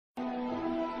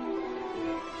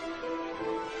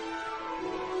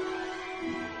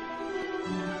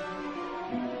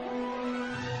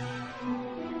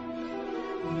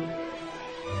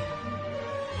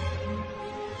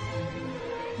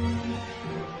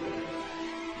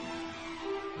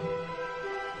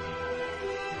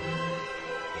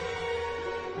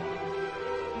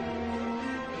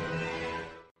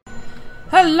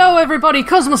Hello everybody,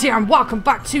 Cosmos here and welcome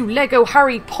back to Lego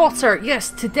Harry Potter. Yes,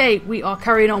 today we are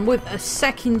carrying on with a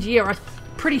second year. I'm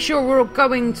pretty sure we're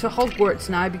going to Hogwarts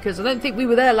now because I don't think we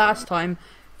were there last time.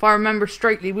 If I remember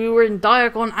straightly, we were in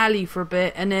Diagon Alley for a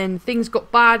bit and then things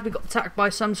got bad. We got attacked by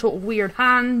some sort of weird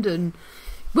hand and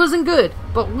it wasn't good.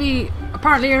 But we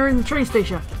apparently are in the train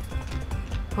station.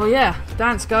 Oh yeah,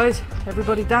 dance guys,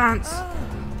 everybody dance.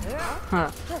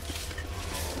 Huh.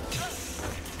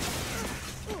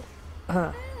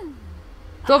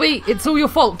 Dobby, it's all your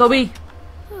fault, Dobby.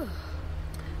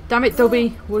 Damn it, Dobby.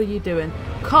 What are you doing?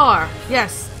 Car.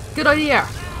 Yes, good idea.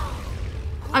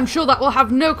 I'm sure that will have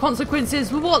no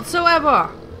consequences whatsoever.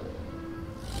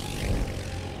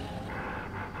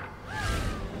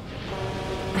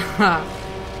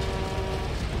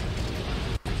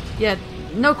 Yeah,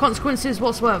 no consequences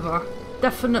whatsoever.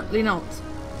 Definitely not.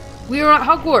 We are at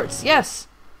Hogwarts, yes.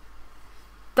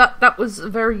 That was a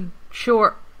very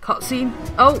short cutscene.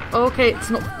 Oh, okay, it's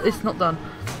not done.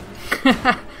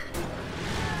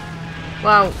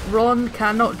 Wow, Ron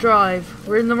cannot drive.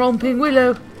 We're in the Romping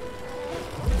Willow.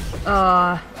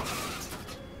 Are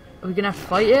we gonna have to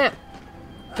fight it?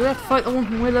 Do we have to fight the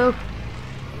Romping Willow?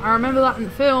 I remember that in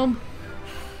the film.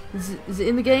 Is it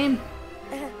in the game?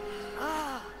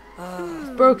 He's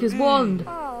broke his wand.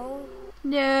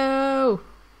 No.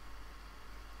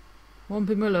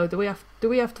 Romping Willow. Do we have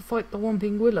to fight the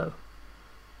Romping Willow?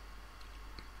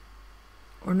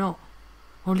 Or not?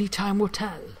 Only time will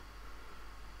tell.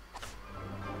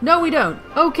 No, we don't.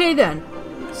 Okay then.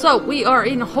 So we are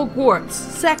in Hogwarts,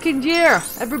 second year.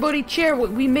 Everybody cheer!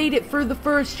 We made it through the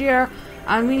first year,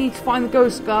 and we need to find the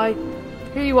ghost guy.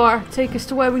 Here you are. Take us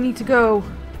to where we need to go.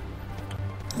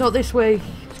 Not this way.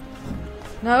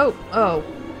 No. Oh,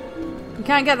 we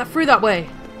can't get that through that way.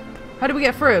 How do we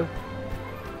get through?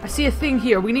 I see a thing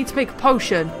here. We need to make a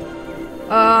potion.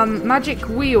 Magic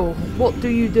wheel. What do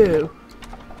you do?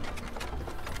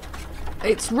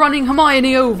 It's running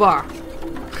Hermione over.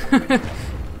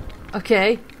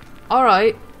 Okay.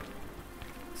 Alright.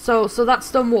 So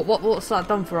that's done what? What's that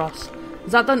done for us?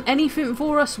 Has that done anything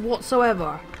for us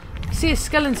whatsoever? I see a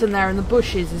skeleton there in the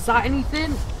bushes. Is that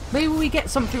anything? Maybe we get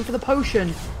something for the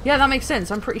potion. Yeah, that makes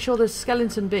sense. I'm pretty sure there's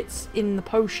skeleton bits in the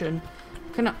potion.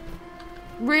 Can I...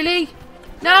 Really?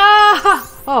 No!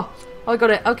 Oh, I got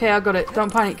it. Okay, I got it.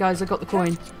 Don't panic, guys. I got the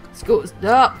coin. It's good.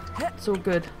 It's all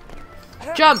good.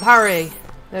 Jump, Harry!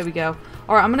 There we go.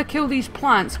 Alright, I'm going to kill these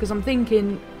plants because I'm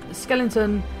thinking the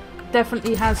skeleton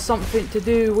definitely has something to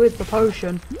do with the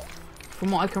potion.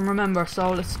 From what I can remember.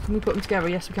 So, can we put them together?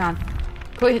 Yes, we can.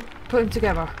 Put them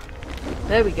together.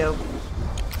 There we go.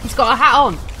 He's got a hat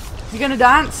on. Is he going to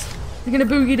dance? Is he going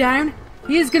to boogie down?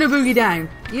 He is going to boogie down.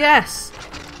 Yes!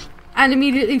 And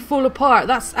immediately fall apart.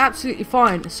 That's absolutely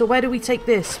fine. So, where do we take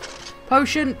this?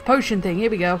 Potion thing.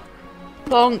 Here we go.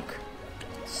 Bonk.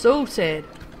 Sorted.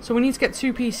 So we need to get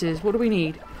 2 pieces. What do we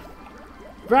need?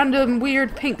 Random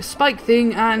weird pink spike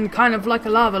thing and kind of like a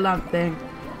lava lamp thing.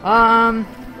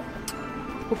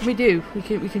 What can we do? We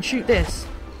can shoot this.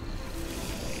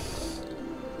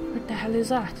 What the hell is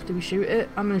that? Do we shoot it?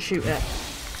 I'm gonna shoot it.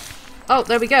 Oh,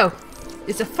 there we go.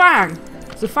 It's a fang.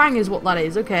 So fang is what that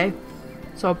is. Okay.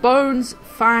 So bones,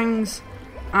 fangs,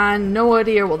 and no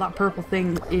idea what that purple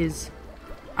thing is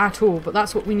at all, but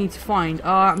that's what we need to find.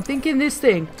 I'm thinking this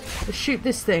thing. Let's shoot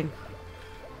this thing.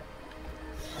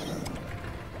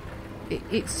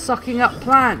 It's sucking up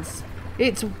plants.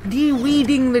 It's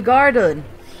de-weeding the garden.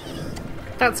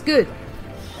 That's good.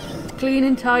 Clean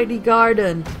and tidy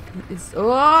garden. It's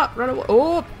run away.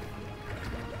 Oh,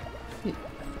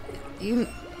 you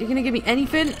gonna give me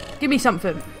anything? Give me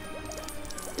something.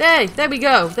 There we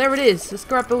go. There it is. Let's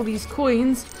grab all these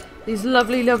coins. These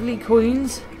lovely, lovely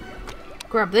coins.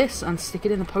 Grab this and stick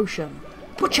it in the potion.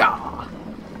 Poocha!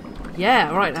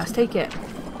 Yeah, alright, let's take it.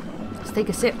 Let's take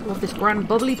a sip of this grand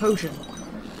bubbly potion.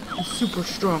 It's super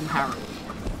strong, Harry.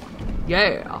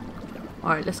 Yeah!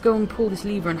 Alright, let's go and pull this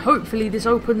lever and hopefully this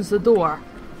opens the door.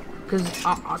 Because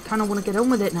I kind of want to get on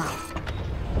with it now.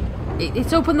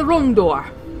 It's opened the wrong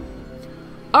door.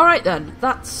 Alright then,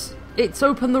 it's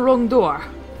opened the wrong door.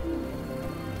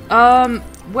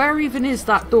 Where even is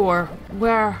that door?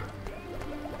 Where...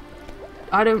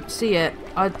 I don't see it.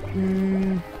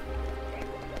 Can't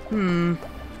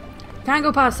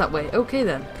go past that way. Okay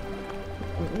then.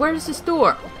 Where is this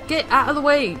door? Get out of the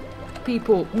way,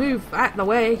 people. Move out of the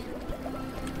way.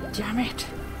 Damn it.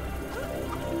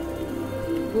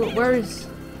 Where is...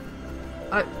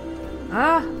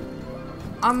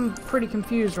 I'm pretty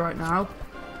confused right now.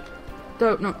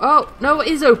 Don't know. Oh, no, it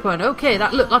is open. Okay,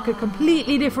 that looked like a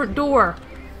completely different door.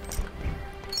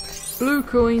 Blue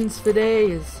coins for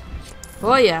days.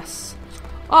 Oh, yes.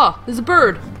 Ah, there's a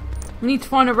bird. We need to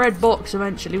find a red box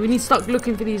eventually. We need to start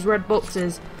looking for these red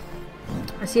boxes.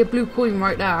 I see a blue coin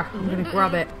right there. I'm going to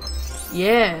grab it.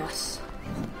 Yes.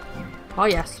 Oh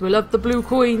yes, we love the blue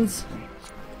coins.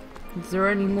 Is there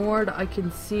any more that I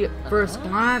can see at first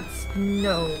glance?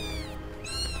 No.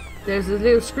 There's a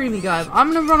little screamy guy.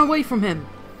 I'm going to run away from him.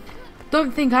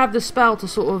 Don't think I have the spell to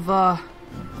sort of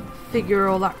figure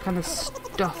all that kind of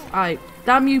stuff out.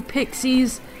 Damn you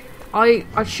pixies. I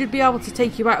should be able to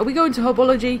take you out. Are we going to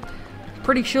herbology?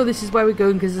 Pretty sure this is where we're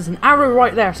going because there's an arrow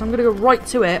right there. So I'm going to go right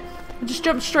to it and just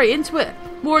jump straight into it.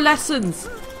 More lessons.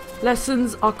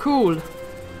 Lessons are cool.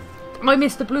 I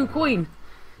missed the blue coin.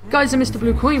 Guys, I missed the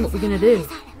blue coin. What are we going to do?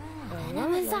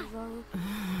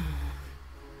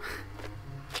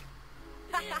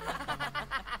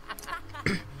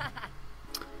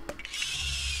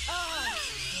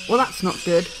 Well, that's not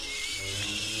good.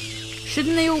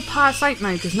 Shouldn't they all pass out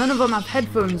now? Because none of them have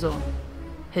headphones on.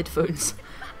 Headphones.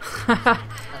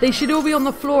 They should all be on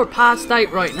the floor passed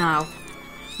out right now.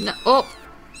 No, oh.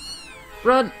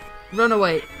 Run. Run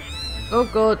away. Oh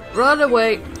god. Run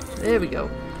away. There we go.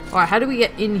 Alright, how do we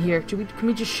get in here? Can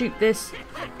we just shoot this?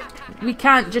 We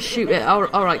can't just shoot it.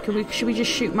 Alright, should we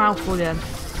just shoot Malfoy then?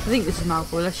 I think this is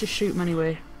Malfoy. Let's just shoot him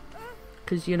anyway.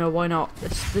 Because, you know, why not?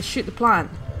 Let's shoot the plant.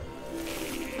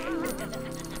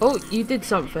 Oh, you did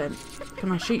something.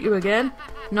 Can I shoot you again?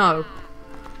 No.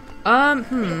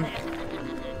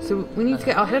 So we need to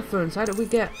get our headphones. How do we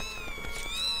get...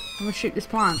 I'm gonna shoot this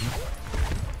plant.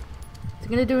 Is it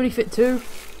gonna do anything too?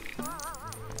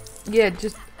 Yeah,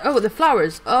 just... Oh, the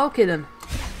flowers. Oh, okay then.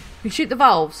 We shoot the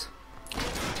valves.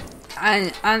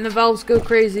 And the valves go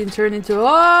crazy and turn into...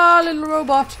 Oh, little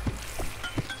robot.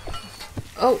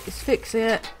 Oh, it's fixing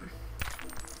it.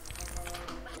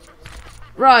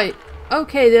 Right.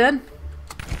 Okay then.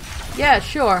 Yeah,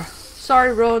 sure.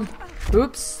 Sorry, Ron.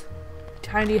 Oops.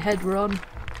 Tiny head Ron.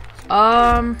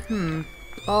 Oh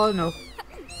no.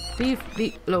 Leave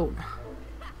alone.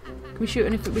 Can we shoot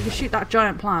anything? We can shoot that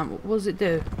giant plant. What does it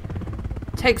do?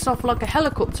 Takes off like a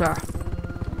helicopter.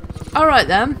 Alright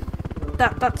then.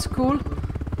 That's cool.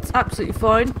 It's absolutely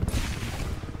fine.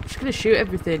 I'm just gonna shoot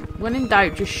everything. When in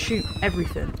doubt, just shoot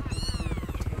everything.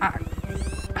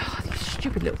 These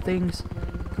stupid little things.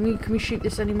 Can we shoot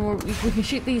this anymore? We can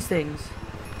shoot these things.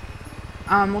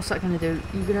 What's that gonna do?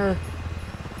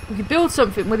 We can build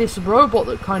something with this robot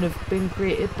that kind of been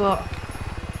created, but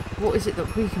what is it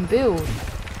that we can build?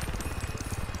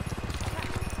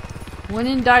 When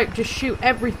in doubt, just shoot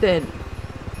everything.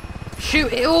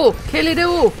 Shoot it all! Kill it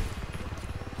all!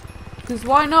 Because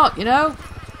why not, you know?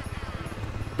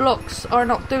 Blocks are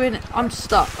not doing it. I'm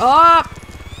stuck. Ah!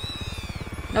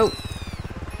 No.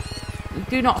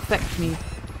 Do not affect me.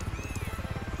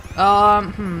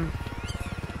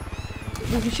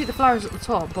 We can shoot the flowers at the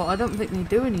top, but I don't think they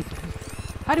do anything.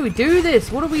 How do we do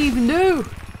this? What do we even do?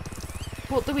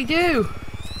 What do we do?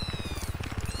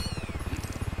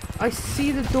 I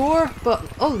see the door, but...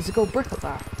 Oh, there's a gold brick up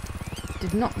there.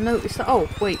 Did not notice that. Oh,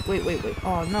 wait.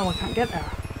 Oh, no, I can't get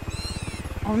there.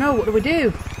 Oh, no, what do we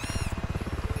do?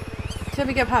 Let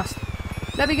me get past.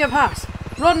 Let me get past.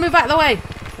 Run, move out of the way.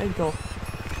 There you go.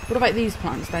 What about these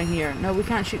plants down here? No, we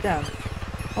can't shoot down.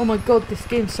 Oh my god, this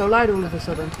game's so loud all of a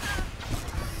sudden.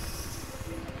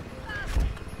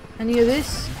 Any of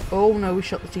this? Oh no, we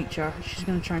shot the teacher. She's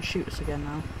going to try and shoot us again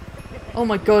now. Oh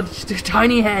my god, just a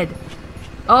tiny head.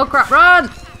 Oh crap,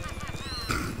 run!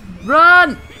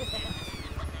 Run!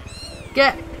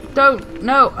 Don't,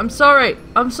 no, I'm sorry.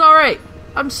 I'm sorry.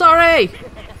 I'm sorry!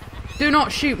 Do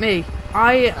not shoot me.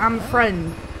 I am a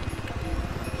friend.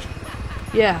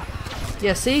 Yeah.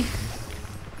 Yeah, see?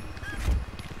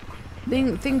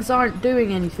 Things aren't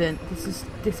doing anything.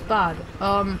 This bad.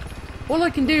 All I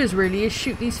can do is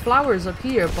shoot these flowers up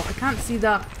here, but I can't see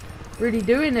that really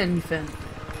doing anything.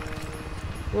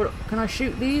 What, can I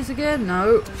shoot these again?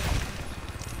 No.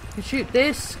 Can I shoot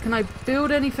this? Can I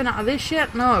build anything out of this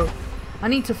yet? No. I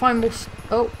need to find more.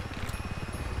 Oh.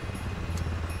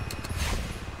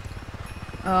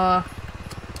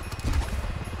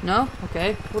 No?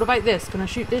 Okay. What about this? Can I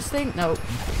shoot this thing? No.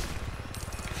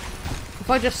 If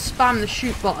I just spam the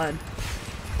shoot button.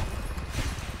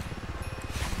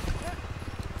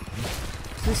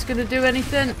 Is this gonna do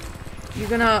anything? You're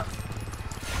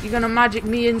gonna magic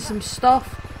me in some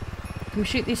stuff? Can we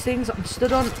shoot these things that I'm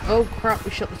stood on? Oh crap,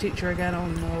 we shot the teacher again. Oh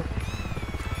no.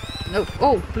 Nope.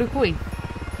 Oh, blue coin.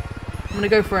 I'm gonna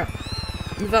go for it.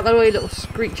 Move out of the way, little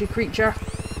screechy creature.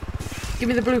 Give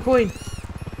me the blue coin.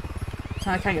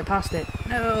 I can't get past it.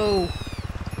 No.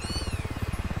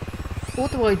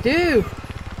 What do I do?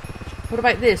 What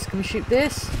about this? Can we shoot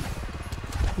this?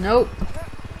 Nope.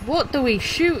 What do we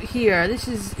shoot here? This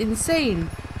is insane.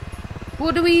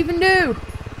 What do we even do?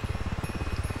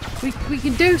 We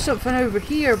can do something over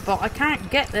here, but I can't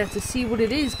get there to see what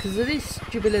it is because of this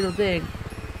stupid little thing.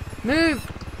 Move!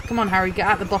 Come on, Harry, get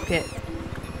out of the bucket.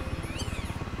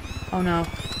 Oh no.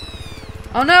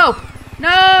 Oh no!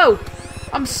 No!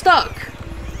 I'm stuck!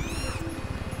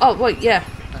 Oh, wait, yeah.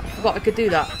 I forgot I could do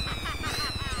that.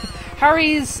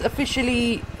 Harry's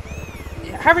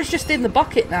just in the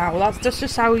bucket now. That's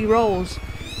just how he rolls.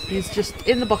 He's just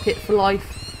in the bucket for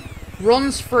life.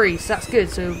 Runs free, so that's good.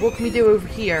 So what can we do over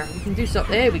here? We can do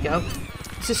something. There we go.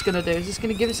 What's this gonna do? Is this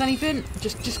gonna give us anything?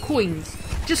 Just coins.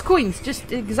 Just coins.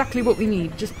 Just exactly what we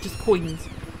need. Just coins.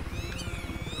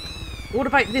 What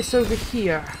about this over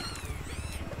here?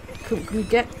 Can we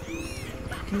get?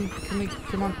 Can we?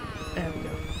 Come on. There we go.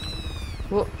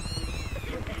 What?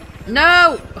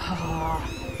 No! Oh.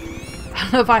 I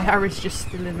love how Harry's just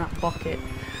still in that bucket.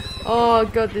 Oh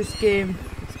god, this game.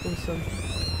 It's awesome.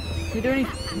 Can we do any?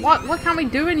 Why can't we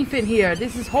do anything here?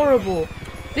 This is horrible.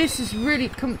 This is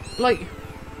really like.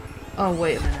 Oh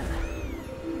wait a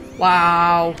minute.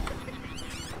 Wow.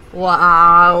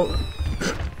 Wow.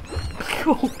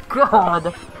 Oh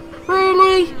god.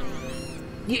 Really?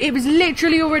 It was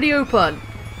literally already open.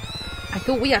 I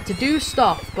thought we had to do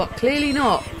stuff, but clearly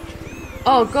not.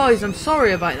 Oh guys, I'm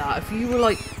sorry about that. If you were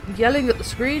like yelling at the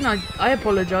screen, I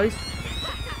apologise.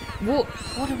 What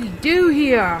do we do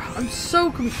here? I'm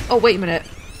so oh wait a minute.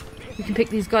 We can pick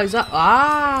these guys up.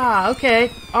 Ah,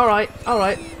 okay. Alright.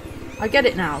 I get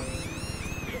it now.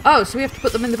 Oh, so we have to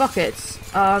put them in the buckets.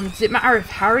 Does it matter if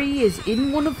Harry is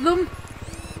in one of them?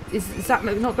 Is that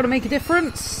not going to make a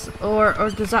difference? Or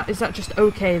is that just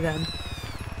okay then?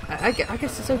 I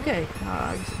guess it's okay.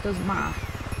 I guess it doesn't matter.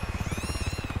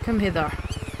 Come hither.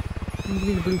 Give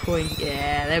me the blue coin.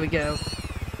 Yeah, there we go.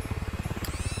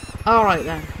 Alright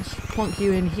then. Let's plonk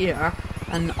you in here.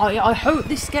 And I hope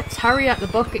this gets Harry out the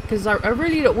bucket because I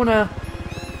really don't want to...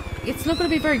 It's not going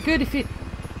to be very good if it...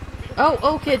 Oh,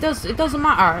 okay, it doesn't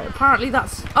matter. Apparently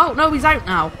that's... Oh, no, he's out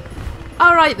now.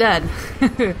 Alright then.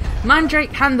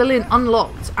 Mandrake handling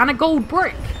unlocked. And a gold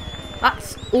brick.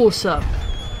 That's awesome.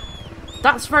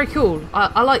 That's very cool.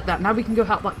 I like that. Now we can go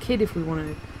help that kid if we want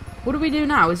to. What do we do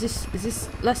now? Is this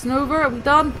lesson over? Are we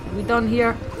done? Are we done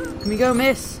here? Can we go,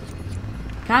 miss?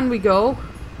 Can we go?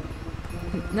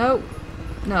 No.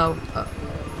 No.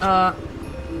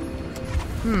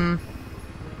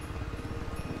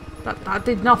 That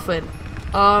did nothing.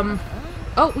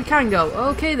 Oh, we can go.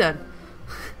 Okay then.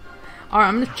 Alright,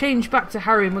 I'm gonna change back to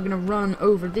Harry and we're gonna run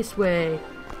over this way.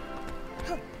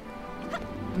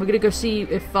 We're gonna go see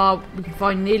if we can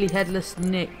find nearly headless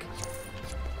Nick.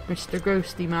 Mr.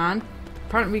 Ghosty Man.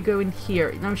 Apparently we go in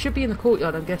here. Now we should be in the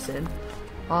courtyard, I'm guessing.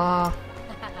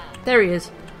 There he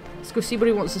is. Let's go see what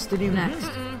he wants us to do next.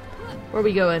 Where are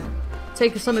we going?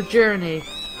 Take us on a journey.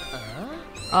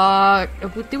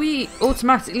 Do we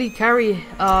automatically carry,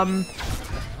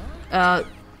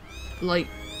 like,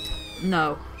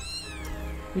 no.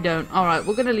 We don't. Alright,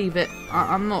 we're gonna leave it.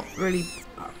 I'm not really,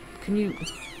 can you,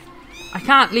 I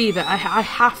can't leave it. I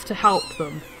have to help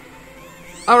them.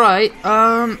 Alright,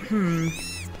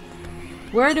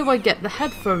 where do I get the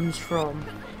headphones from?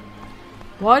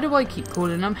 Why do I keep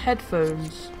calling them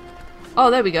headphones? Oh,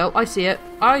 there we go. I see it.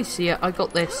 I see it. I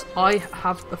got this. I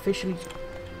have officially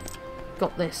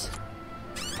got this.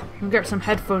 I'm gonna get some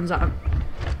headphones out of...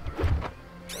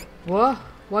 What?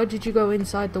 Why did you go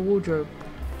inside the wardrobe?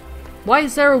 Why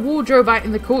is there a wardrobe out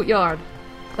in the courtyard?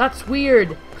 That's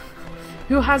weird.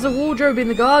 Who has a wardrobe in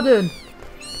the garden?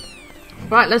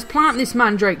 Right, let's plant this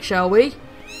mandrake, shall we?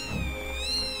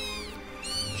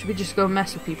 Should we just go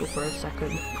mess with people for a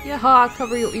second? Yeah,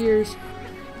 cover your ears.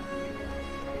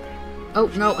 Oh,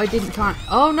 no, I didn't plant.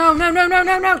 Oh, no, no, no, no,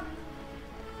 no, no!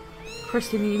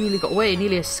 Preston, he nearly got away. He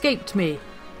nearly escaped me.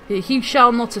 He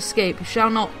shall not escape. He shall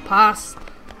not pass.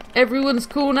 Everyone's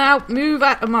cool now. Move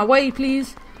out of my way,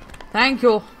 please. Thank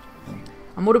you.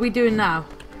 And what are we doing now?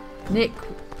 Nick,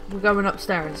 we're going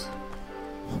upstairs.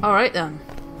 Alright then.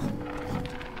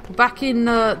 We're back in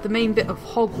the main bit of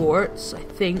Hogwarts, I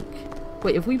think.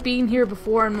 Wait, have we been here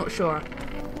before? I'm not sure.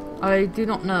 I do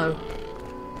not know.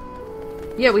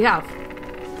 Yeah, we have.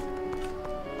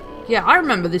 Yeah, I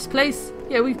remember this place.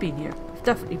 Yeah, we've been here. We've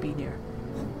definitely been here.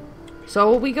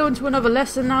 So, are we going to another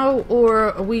lesson now?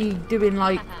 Or are we doing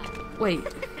like... Wait.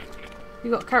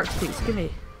 You got character piece. Give me.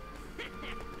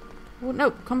 Oh,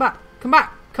 no. Come back. Come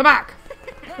back. Come back.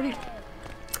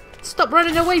 Stop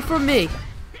running away from me.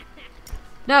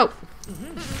 No.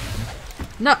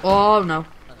 No. Oh, no.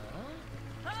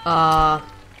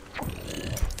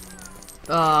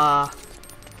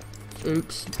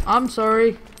 Oops. I'm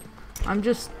sorry. I'm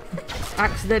just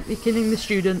accidentally killing the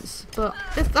students. But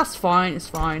that's fine, it's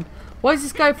fine. Why is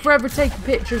this guy forever taking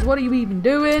pictures? What are you even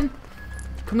doing?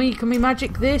 Can we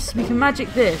magic this? We can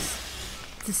magic this.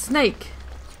 It's a snake.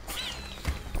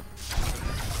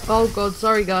 Oh god,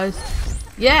 sorry guys.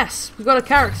 Yes! We got a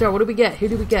character. What do we get? Who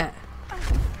do we get?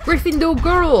 Gryffindor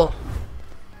girl!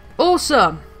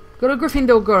 Awesome! Got a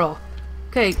Gryffindor girl.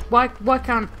 Okay, why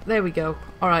can't... There we go.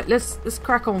 Alright, let's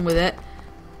crack on with it.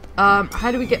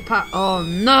 How do we get past... Oh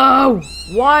no!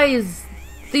 Why is...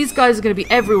 These guys are going to be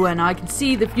everywhere now. I can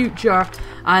see the future.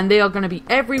 And they are going to be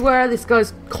everywhere. This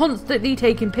guy's constantly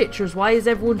taking pictures. Why is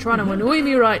everyone trying to annoy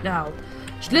me right now?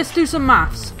 Let's do some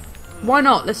maths. Why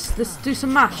not? Let's do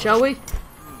some maths, shall we?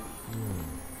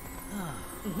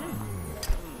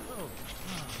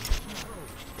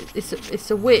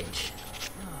 It's a witch.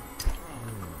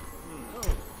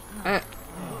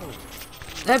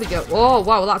 There we go. Oh,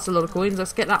 wow, that's a lot of coins.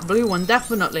 Let's get that blue one,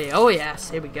 definitely. Oh, yes,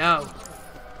 here we go.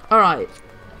 Alright,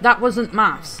 that wasn't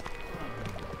maths.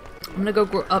 I'm gonna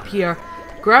go up here,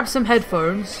 grab some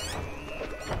headphones,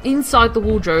 inside the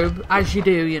wardrobe, as you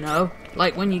do, you know.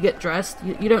 Like when you get dressed,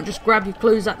 you don't just grab your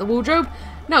clothes at the wardrobe.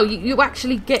 No, you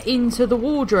actually get into the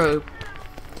wardrobe.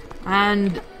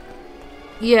 And,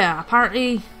 yeah,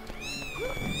 apparently...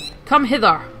 Come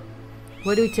hither.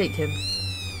 Where do we take him?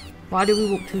 Why do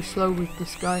we walk too slow with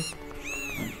this guy?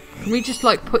 Can we just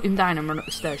like put him down and run up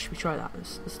the stairs? Should we try that?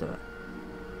 Let's do it.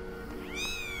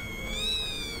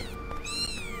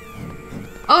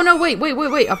 Oh no, wait.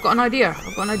 I've got an idea.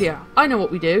 I know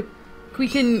what we do. We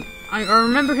can... I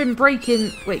remember him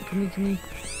breaking... Wait, can we...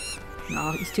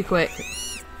 No, he's too quick.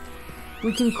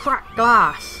 We can crack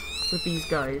glass with these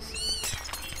guys.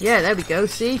 Yeah, there we go,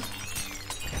 see?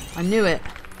 I knew it.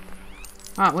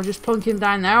 Alright, we'll just plunk him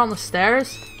down there on the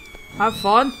stairs. Have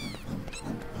fun.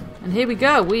 And here we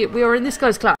go. We are in this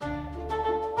guy's class.